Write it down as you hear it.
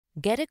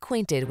Get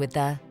acquainted with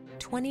the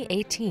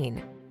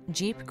 2018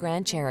 Jeep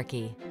Grand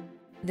Cherokee.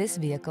 This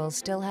vehicle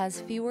still has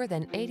fewer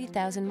than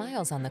 80,000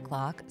 miles on the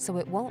clock, so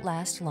it won't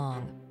last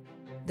long.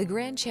 The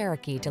Grand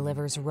Cherokee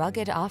delivers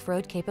rugged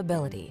off-road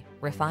capability,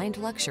 refined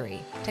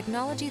luxury,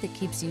 technology that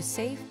keeps you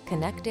safe,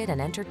 connected,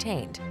 and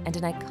entertained, and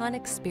an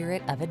iconic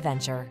spirit of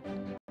adventure.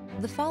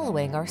 The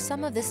following are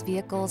some of this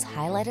vehicle's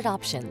highlighted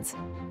options: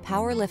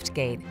 power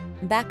liftgate,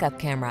 backup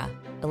camera,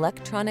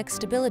 electronic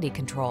stability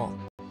control,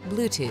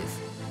 Bluetooth,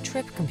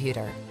 trip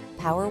computer,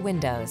 power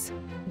windows,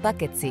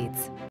 bucket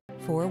seats,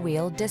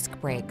 four-wheel disc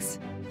brakes,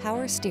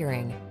 power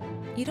steering.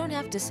 You don't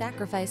have to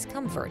sacrifice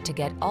comfort to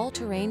get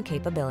all-terrain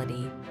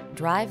capability.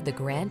 Drive the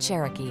Grand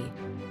Cherokee.